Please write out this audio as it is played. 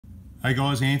Hey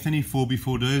guys, Anthony,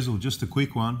 4x4 Diesel, just a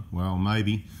quick one. Well,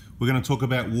 maybe. We're going to talk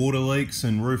about water leaks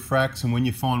and roof racks and when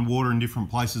you find water in different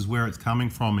places where it's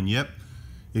coming from. And yep,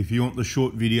 if you want the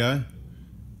short video,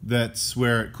 that's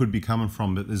where it could be coming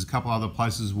from. But there's a couple other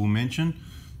places we'll mention.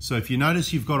 So if you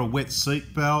notice you've got a wet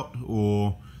seat belt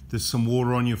or there's some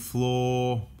water on your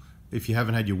floor, if you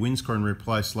haven't had your windscreen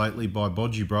replaced lately by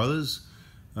Bodgy Brothers,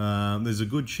 there's a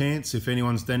good chance if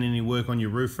anyone's done any work on your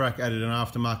roof rack, added an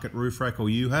aftermarket roof rack, or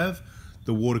you have,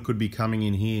 the water could be coming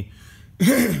in here.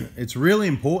 It's really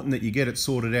important that you get it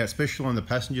sorted out, especially on the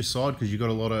passenger side, because you've got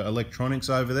a lot of electronics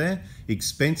over there,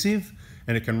 expensive,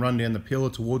 and it can run down the pillar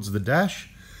towards the dash.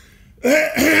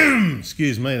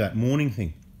 Excuse me, that morning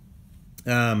thing.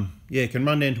 Yeah, it can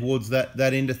run down towards that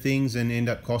end of things and end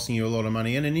up costing you a lot of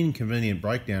money and an inconvenient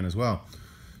breakdown as well.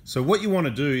 So what you want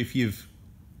to do if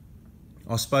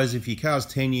I suppose if your car's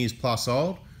 10 years plus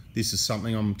old, this is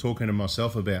something I'm talking to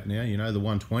myself about now, you know, the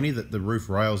 120, that the roof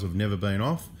rails have never been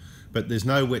off, but there's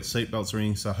no wet seat belts or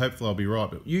anything, so hopefully I'll be right.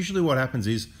 But usually what happens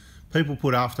is people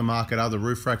put aftermarket other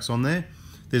roof racks on there.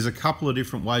 There's a couple of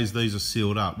different ways these are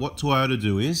sealed up. What Toyota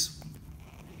do is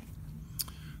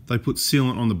they put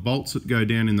sealant on the bolts that go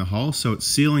down in the hole, so it's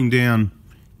sealing down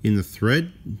in the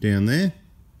thread down there.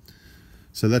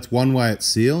 So that's one way it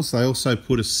seals. They also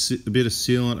put a bit of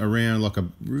sealant around, like a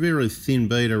very thin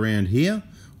bead around here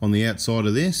on the outside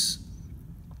of this.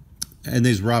 And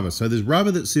there's rubber. So there's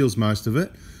rubber that seals most of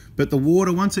it. But the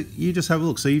water, you just have a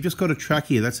look. So you've just got a track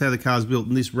here. That's how the car's built.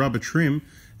 And this rubber trim,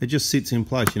 it just sits in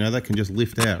place. You know, that can just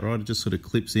lift out, right? It just sort of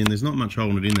clips in. There's not much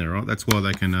holding it in there, right? That's why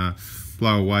they can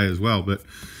blow away as well. But,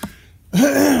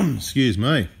 excuse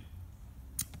me.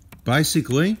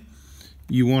 Basically,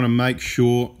 you want to make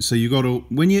sure, so you got to,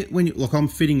 when you look, I'm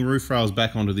fitting roof rails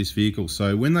back onto this vehicle,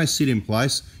 so when they sit in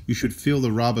place, you should feel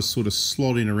the rubber sort of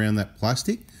slot in around that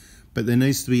plastic, but there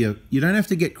needs to be you don't have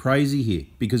to get crazy here,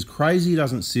 because crazy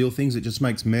doesn't seal things, it just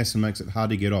makes mess and makes it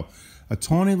hard to get off. A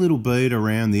tiny little bead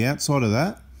around the outside of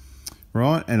that,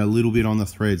 right, and a little bit on the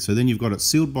thread, so then you've got it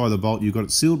sealed by the bolt, you've got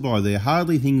it sealed by there,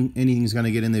 hardly anything's going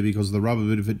to get in there because of the rubber,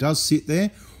 but if it does sit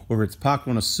there, or it's parked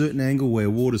on a certain angle where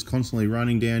water's constantly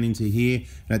running down into here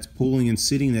and it's pooling and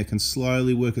sitting there, can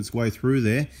slowly work its way through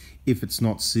there if it's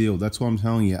not sealed. That's why I'm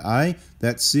telling you,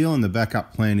 that seal, and the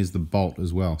backup plan is the bolt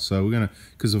as well. So we're going to,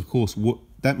 because of course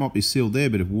that might be sealed there,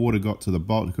 but if water got to the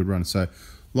bolt, it could run. So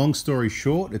long story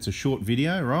short, it's a short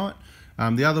video, right?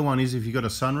 The other one is if you've got a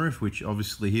sunroof, which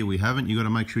obviously here we haven't, you've got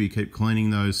to make sure you keep cleaning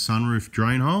those sunroof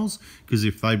drain holes, because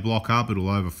if they block up, it'll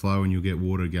overflow and you'll get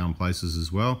water going places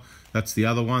as well. That's the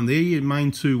other one. They're your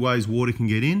main two ways water can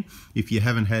get in. If you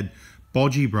haven't had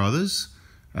Bodgy Brothers,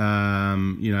 you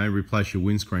know, replace your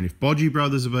windscreen. If Bodgy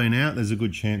Brothers have been out, there's a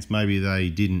good chance maybe they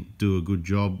didn't do a good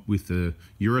job with the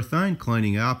urethane,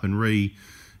 cleaning up and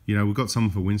you know, we've got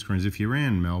someone for windscreens. If you're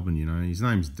around Melbourne, you know, his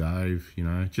name's Dave, you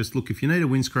know, just look, if you need a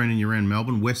windscreen and you're around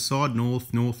Melbourne, west side,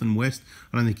 north and west,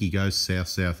 I don't think he goes south,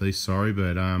 southeast, sorry,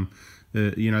 but,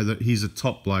 you know, he's a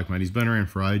top bloke, mate. He's been around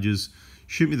for ages.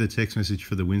 Shoot me the text message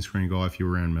for the windscreen guy if you're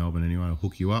around Melbourne anyway, I'll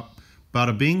hook you up.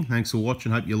 Bada bing, thanks for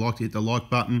watching, hope you liked it, hit the like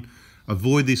button.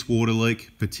 Avoid this water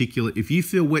leak, particularly, if you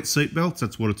feel wet seat belts,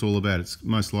 that's what it's all about. It's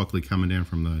most likely coming down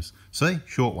from those. See,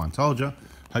 short one, told you.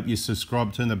 Hope you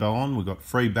subscribe, turn the bell on. We've got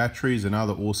free batteries and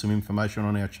other awesome information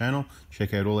on our channel.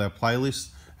 Check out all our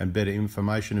playlists and better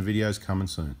information and videos coming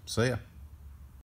soon. See ya.